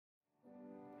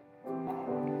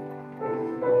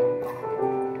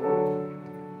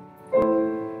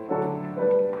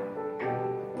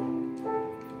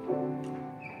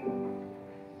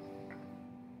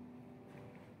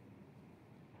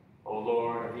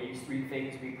these three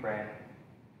things we pray,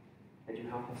 that you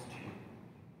help us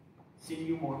to see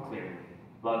you more clearly,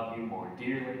 love you more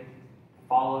dearly,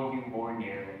 follow you more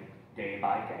nearly, day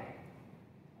by day.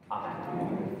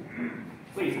 Amen.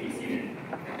 Please be seated.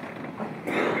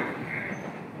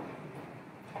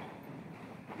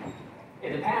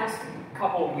 In the past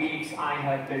couple of weeks, I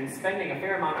have been spending a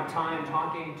fair amount of time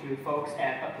talking to folks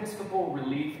at Episcopal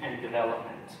Relief and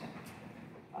Development.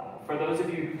 For those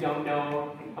of you who don't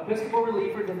know, Episcopal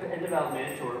Relief and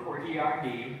Development, or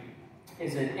ERD,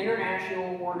 is an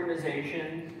international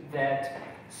organization that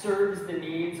serves the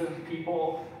needs of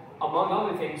people, among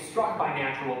other things, struck by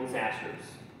natural disasters,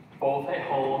 both at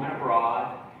home and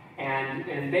abroad.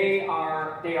 And they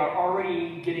are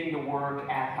already getting to work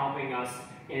at helping us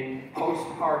in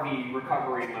post-Harvey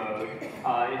recovery mode,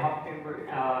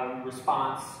 in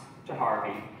response to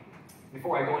Harvey.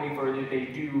 Before I go any further, they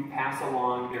do pass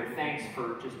along their thanks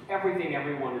for just everything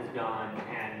everyone has done,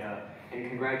 and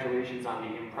congratulations on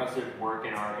the impressive work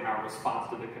in our response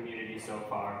to the community so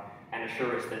far, and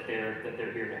assure us that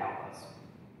they're here to help us.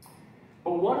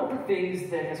 But one of the things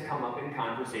that has come up in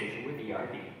conversation with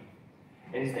ERD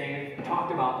is they have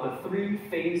talked about the three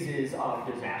phases of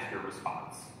disaster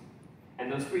response.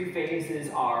 And those three phases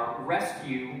are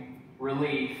rescue,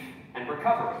 relief, and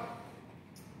recovery.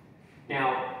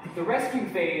 Now, the rescue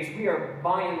phase, we are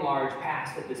by and large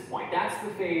past at this point. That's the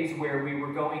phase where we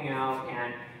were going out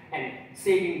and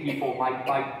saving people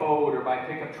by boat or by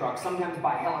pickup truck, sometimes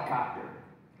by helicopter,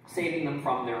 saving them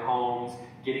from their homes,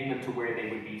 getting them to where they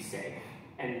would be safe.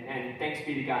 And thanks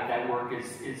be to God, that work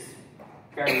is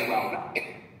very well done.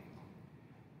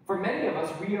 For many of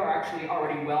us, we are actually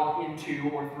already well into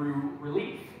or through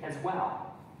relief as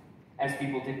well. As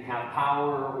people didn't have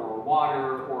power or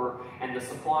water, and the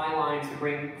supply lines to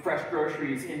bring fresh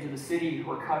groceries into the city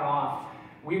were cut off,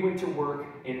 we went to work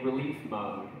in relief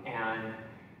mode and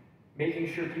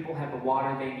making sure people had the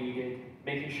water they needed,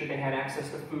 making sure they had access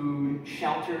to food,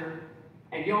 shelter,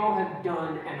 and y'all have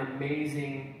done an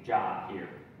amazing job here.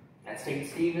 At St.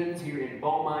 Stephen's here in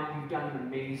Beaumont, you've done an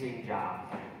amazing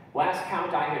job. Last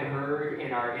count I had heard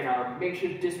in our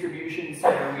makeshift distribution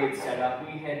center we had set up,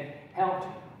 we had helped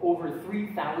over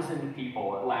 3,000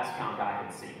 people at last count I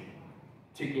had seen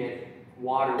to get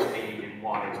water when they needed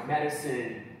water,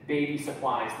 medicine, baby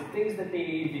supplies, the things that they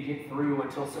needed to get through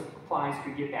until supplies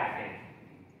could get back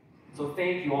in. So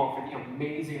thank you all for the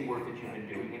amazing work that you've been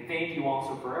doing. And thank you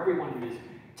also for everyone who has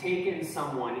taken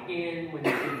someone in when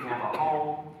they didn't have a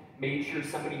home, made sure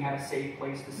somebody had a safe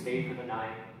place to stay for the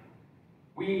night.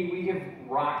 We have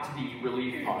rocked the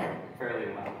relief part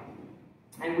fairly well.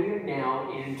 And we are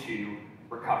now into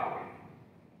recovery.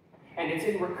 And it's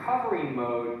in recovery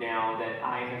mode now that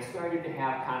I have started to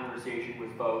have conversation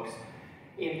with folks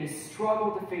in this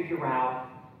struggle to figure out,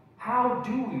 how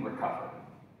do we recover?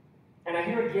 And I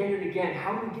hear again and again,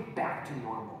 how do we get back to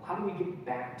normal? How do we get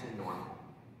back to normal?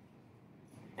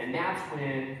 And that's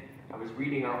when I was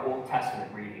reading our Old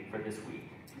Testament reading for this week.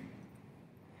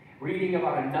 Reading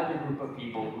about another group of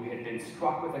people who had been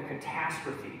struck with a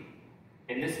catastrophe,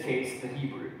 in this case, the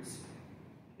Hebrews.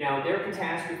 Now, their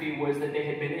catastrophe was that they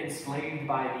had been enslaved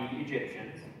by the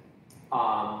Egyptians.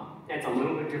 It's a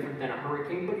little bit different than a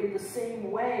hurricane, but in the same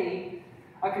way,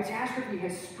 a catastrophe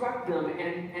has struck them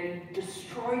and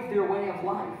destroyed their way of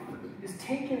life. Has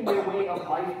taken their way of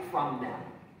life from them.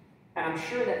 And I'm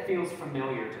sure that feels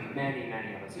familiar to many,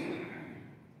 many of us here.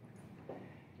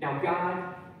 Now,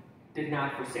 God did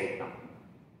not forsake them.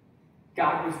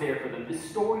 God was there for them. The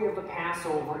story of the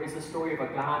Passover is the story of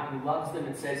a God who loves them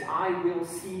and says, I will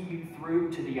see you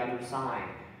through to the other side.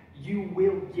 You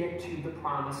will get to the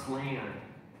promised land,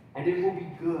 and it will be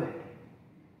good.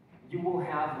 You will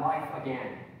have life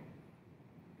again.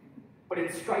 But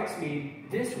it strikes me,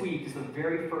 this week is the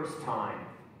very first time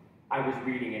I was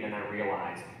reading it and I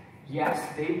realized, yes,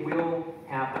 they will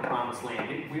have the promised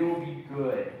land. It will be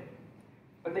good.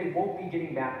 But they won't be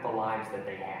getting back the lives that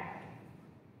they had.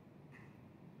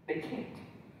 They can't.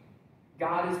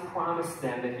 God has promised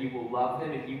them that He will love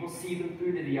them and He will see them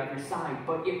through to the other side,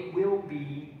 but it will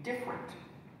be different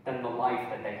than the life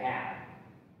that they had.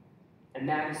 And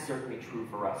that is certainly true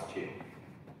for us too.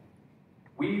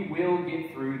 We will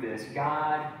get through this.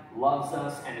 God loves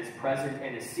us and is present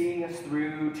and is seeing us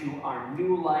through to our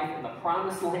new life in the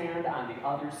promised land on the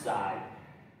other side.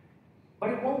 But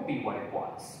it won't be what it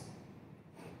was.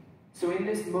 So in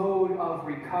this mode of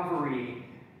recovery,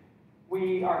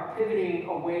 we are pivoting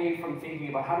away from thinking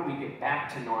about how do we get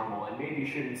back to normal, and maybe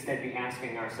should instead be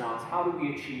asking ourselves, how do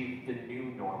we achieve the new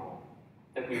normal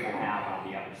that we will have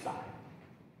on the other side?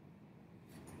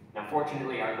 Now,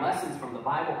 fortunately, our lessons from the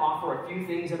Bible offer a few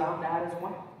things about that as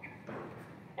well.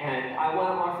 And I want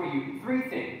to offer you three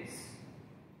things.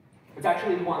 It's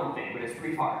actually one thing, but it's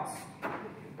three parts.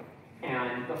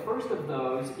 And the first of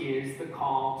those is the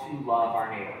call to love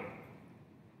our neighbor.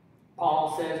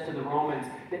 Paul says to the Romans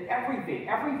that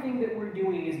everything that we're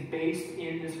doing is based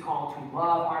in this call to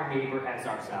love our neighbor as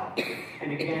ourselves.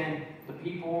 And again, the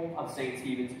people of St.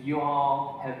 Stephen's, you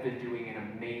all have been doing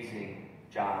an amazing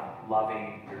job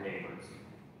loving your neighbors.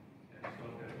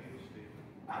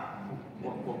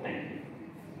 Well, thank you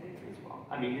as well.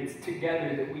 I mean, it's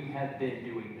together that we have been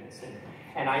doing this.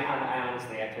 And I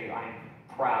honestly, I tell you, I'm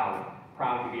proud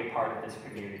to be a part of this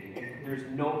community. And there's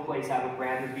no place I would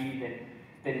rather be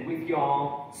than with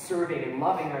y'all serving and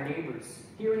loving our neighbors.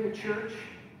 Here in the church,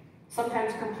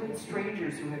 sometimes complete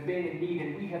strangers who have been in need,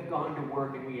 and we have gone to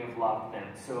work and we have loved them.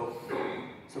 So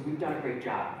we've done a great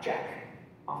job. Check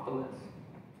off the list.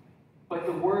 But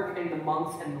the work in the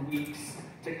months and the weeks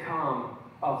to come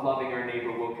of loving our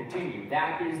neighbor will continue.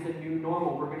 That is the new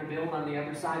normal. We're going to build on the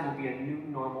other side will be a new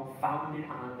normal founded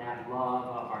on that love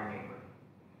of our neighbor.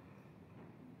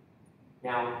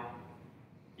 Now,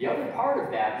 the other part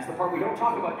of that is the part we don't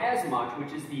talk about as much,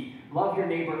 which is the love your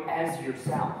neighbor as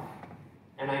yourself.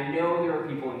 And I know there are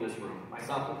people in this room,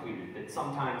 myself included, that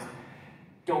sometimes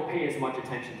don't pay as much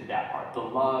attention to that part, the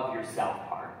love yourself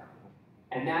part.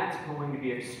 And that's going to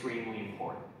be extremely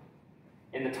important.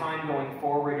 In the time going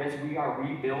forward, as we are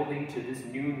rebuilding to this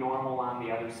new normal on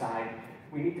the other side,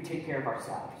 we need to take care of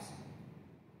ourselves.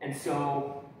 And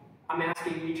so I'm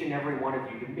asking each and every one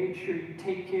of you to make sure you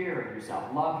take care of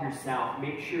yourself, love yourself,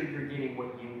 make sure you're getting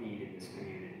what you need in this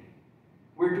community.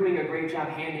 We're doing a great job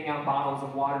handing out bottles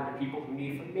of water to people who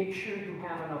need it, but make sure you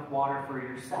have enough water for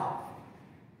yourself,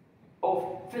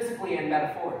 both physically and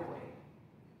metaphorically.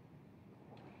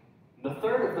 The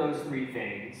third of those three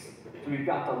things, so we've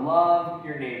got the love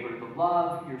your neighbor, the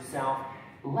love yourself,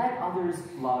 let others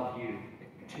love you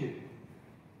too.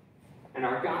 In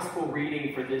our gospel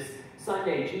reading for this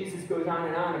Sunday, Jesus goes on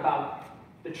and on about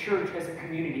the church as a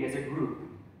community, as a group,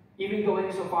 even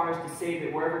going so far as to say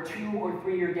that wherever 2 or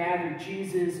 3 are gathered,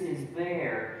 Jesus is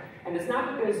there. And it's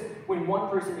not because when one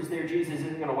person is there, Jesus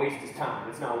isn't going to waste his time.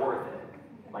 It's not worth it.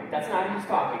 Like, that's not what he's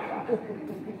talking about.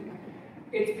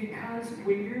 It's because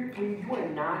when you are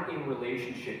not in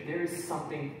relationship, there is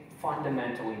something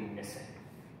fundamentally missing.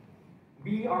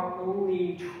 We are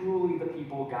only truly the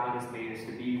people God has made us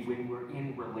to be when we're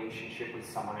in relationship with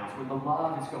someone else, when the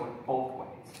love is going both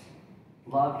ways.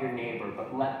 Love your neighbor,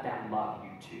 but let them love you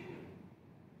too.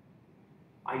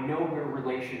 I know we're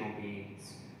relational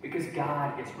beings because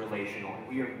God is relational and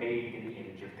we are made in the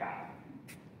image of God.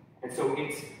 And so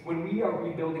it's when we are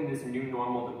rebuilding this new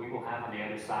normal that we will have on the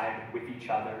other side with each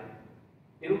other,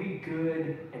 it'll be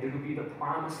good and it'll be the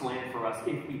promised land for us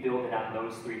if we build it on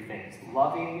those three things.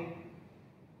 Loving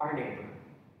our neighbor,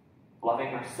 loving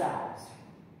ourselves,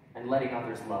 and letting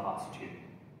others love us too.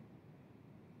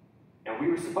 Now, we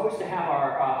were supposed to have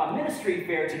our ministry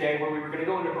fair today where we were going to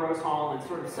go into Bros Hall and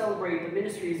sort of celebrate the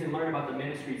ministries and learn about the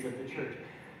ministries of the church.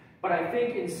 But I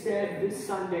think instead, this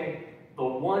Sunday, the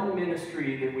one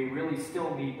ministry that we really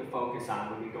still need to focus on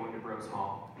when we go into Bros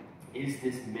Hall is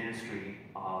this ministry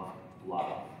of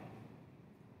love.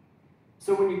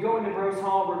 So when you go into Bros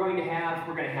Hall, we're going to have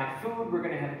food, we're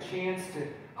going to have a chance to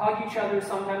hug each other,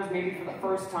 sometimes maybe for the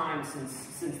first time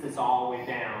since this all went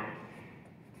down.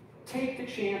 Take the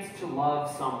chance to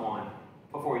love someone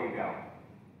before you go.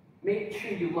 Make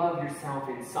sure you love yourself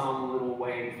in some little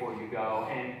way before you go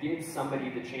and give somebody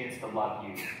the chance to love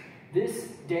you. This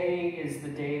day is the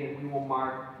day that we will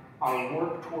mark our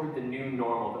work toward the new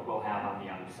normal that we'll have on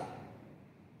the other side.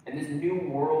 And this new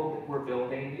world that we're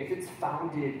building, if it's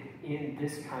founded in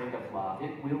this kind of love,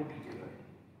 it will be good.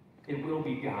 It will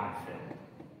be God-filled.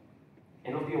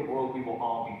 And it'll be a world we will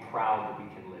all be proud that we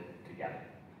can live together.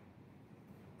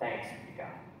 Thanks be to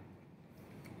God.